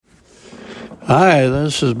Hi,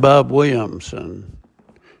 this is Bob Williamson.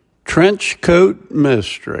 Trench Coat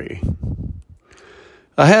Mystery.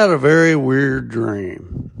 I had a very weird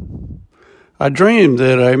dream. I dreamed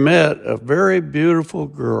that I met a very beautiful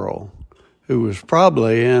girl who was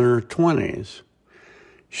probably in her 20s.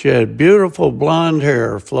 She had beautiful blonde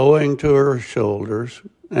hair flowing to her shoulders,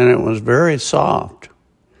 and it was very soft.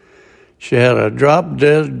 She had a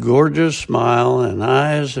drop-dead gorgeous smile and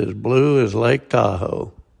eyes as blue as Lake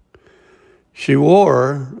Tahoe. She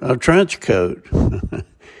wore a trench coat.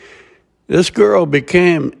 This girl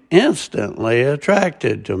became instantly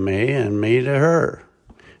attracted to me and me to her.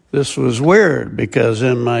 This was weird because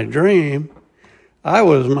in my dream, I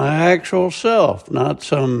was my actual self, not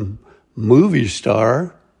some movie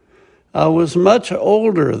star. I was much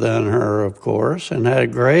older than her, of course, and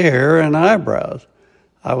had gray hair and eyebrows.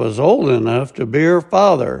 I was old enough to be her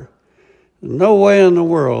father. No way in the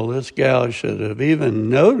world this gal should have even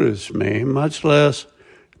noticed me, much less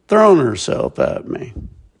thrown herself at me.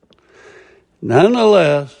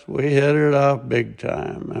 Nonetheless, we hit it off big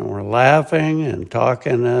time and were laughing and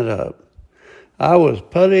talking it up. I was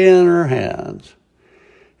putty in her hands.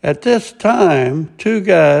 At this time, two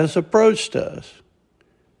guys approached us.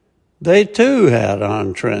 They too had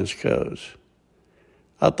on trench coats.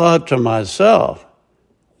 I thought to myself,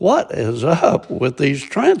 what is up with these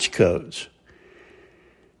trench coats?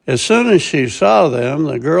 As soon as she saw them,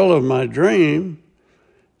 the girl of my dream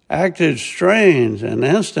acted strange and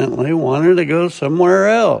instantly wanted to go somewhere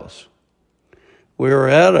else. We were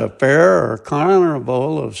at a fair or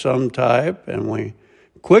carnival of some type, and we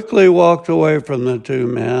quickly walked away from the two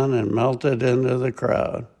men and melted into the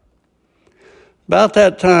crowd. About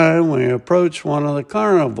that time, we approached one of the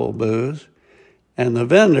carnival booths, and the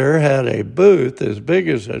vendor had a booth as big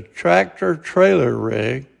as a tractor trailer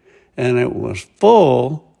rig, and it was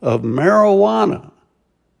full of marijuana.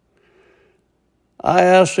 I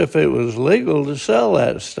asked if it was legal to sell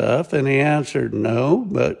that stuff, and he answered no,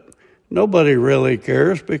 but nobody really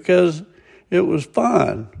cares because it was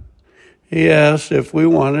fun. He asked if we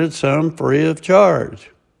wanted some free of charge.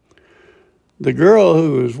 The girl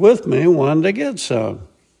who was with me wanted to get some,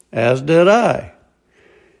 as did I.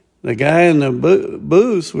 The guy in the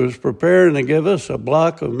booth was preparing to give us a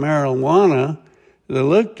block of marijuana that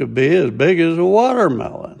looked to be as big as a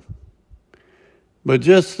watermelon. But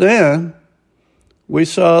just then, we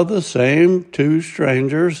saw the same two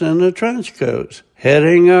strangers in the trench coats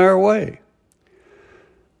heading our way.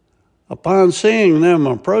 Upon seeing them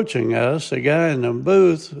approaching us, the guy in the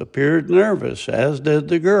booth appeared nervous, as did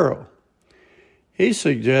the girl. He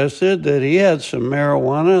suggested that he had some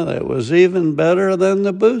marijuana that was even better than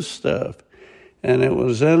the booth stuff, and it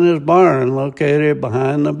was in his barn located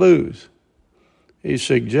behind the booth. He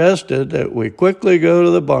suggested that we quickly go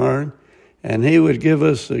to the barn and he would give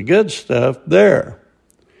us the good stuff there.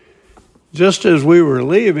 Just as we were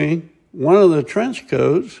leaving, one of the trench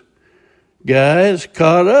coats guys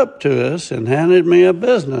caught up to us and handed me a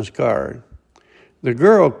business card. The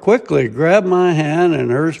girl quickly grabbed my hand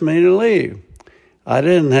and urged me to leave. I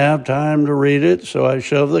didn't have time to read it, so I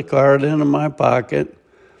shoved the card into my pocket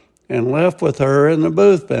and left with her and the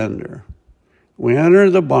booth vendor. We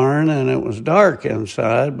entered the barn, and it was dark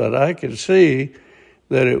inside, but I could see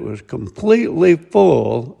that it was completely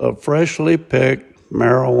full of freshly picked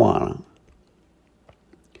marijuana.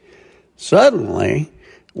 Suddenly,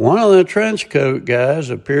 one of the trench coat guys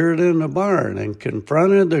appeared in the barn and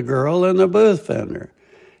confronted the girl and the booth vendor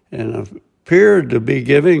and appeared to be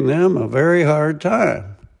giving them a very hard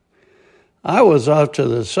time. I was off to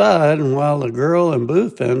the side, and while the girl and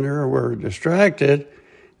booth vendor were distracted,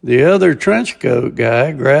 the other trench coat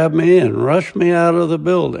guy grabbed me and rushed me out of the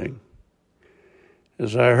building.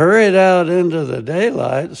 As I hurried out into the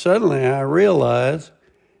daylight, suddenly I realized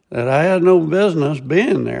that I had no business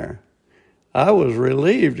being there. I was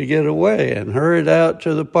relieved to get away and hurried out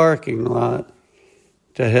to the parking lot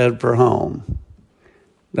to head for home.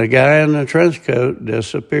 The guy in the trench coat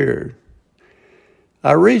disappeared.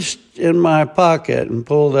 I reached in my pocket and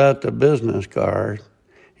pulled out the business card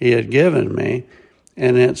he had given me,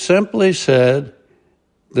 and it simply said,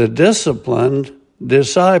 "The Disciplined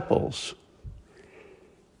Disciples."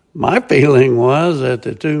 My feeling was that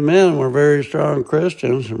the two men were very strong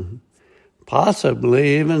Christians and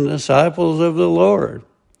possibly even disciples of the Lord.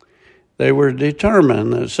 They were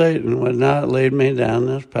determined that Satan would not lead me down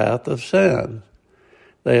this path of sin.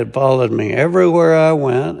 They had followed me everywhere I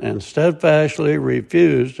went and steadfastly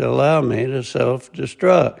refused to allow me to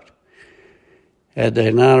self-destruct. Had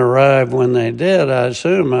they not arrived when they did, I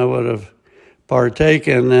assume I would have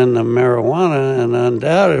partaken in the marijuana and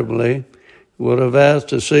undoubtedly would have asked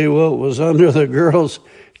to see what was under the girl's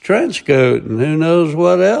trench coat and who knows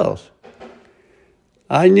what else.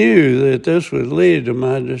 I knew that this would lead to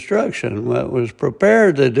my destruction, but was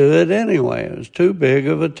prepared to do it anyway. It was too big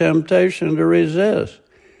of a temptation to resist.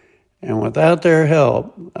 And without their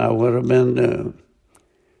help, I would have been doomed.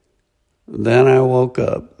 Then I woke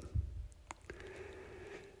up.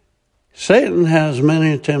 Satan has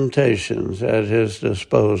many temptations at his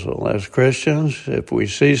disposal. As Christians, if we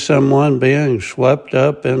see someone being swept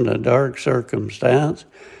up into dark circumstance,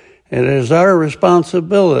 it is our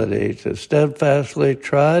responsibility to steadfastly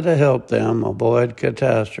try to help them avoid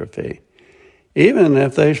catastrophe, even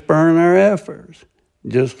if they spurn our efforts,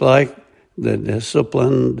 just like the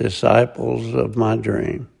disciplined disciples of my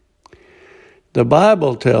dream. The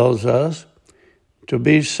Bible tells us to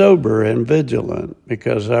be sober and vigilant,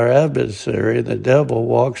 because our adversary, the devil,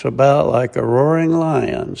 walks about like a roaring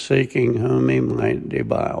lion, seeking whom he might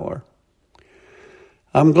devour.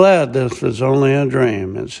 I'm glad this was only a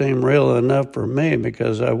dream. It seemed real enough for me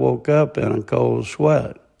because I woke up in a cold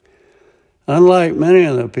sweat. Unlike many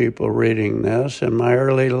of the people reading this, in my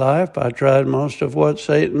early life, I tried most of what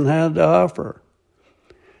Satan had to offer.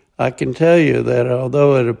 I can tell you that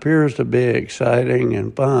although it appears to be exciting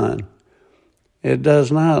and fun, it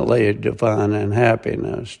does not lead to fun and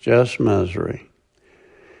happiness, just misery.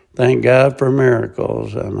 Thank God for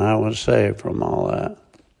miracles, and I was saved from all that.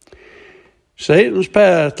 Satan's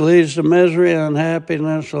path leads to misery,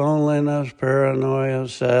 unhappiness, loneliness, paranoia,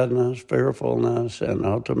 sadness, fearfulness, and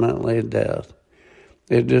ultimately death.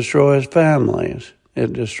 It destroys families.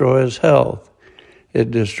 It destroys health.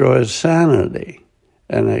 It destroys sanity,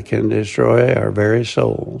 and it can destroy our very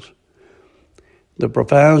souls. The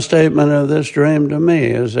profound statement of this dream to me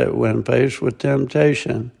is that when faced with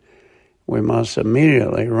temptation, we must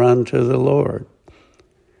immediately run to the Lord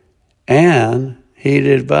and heed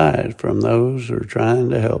advice from those who are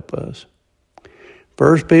trying to help us.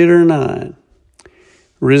 1 Peter 9,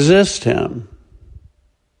 resist him,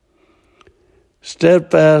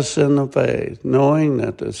 steadfast in the faith, knowing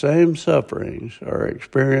that the same sufferings are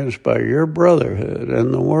experienced by your brotherhood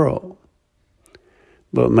in the world.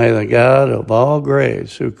 But may the God of all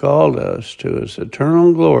grace, who called us to his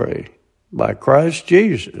eternal glory by Christ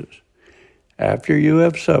Jesus, after you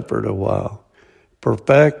have suffered a while,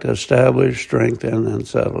 perfect, establish, strengthen, and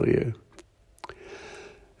settle you.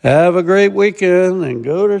 Have a great weekend and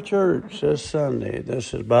go to church this Sunday.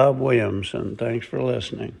 This is Bob Williamson. Thanks for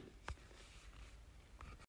listening.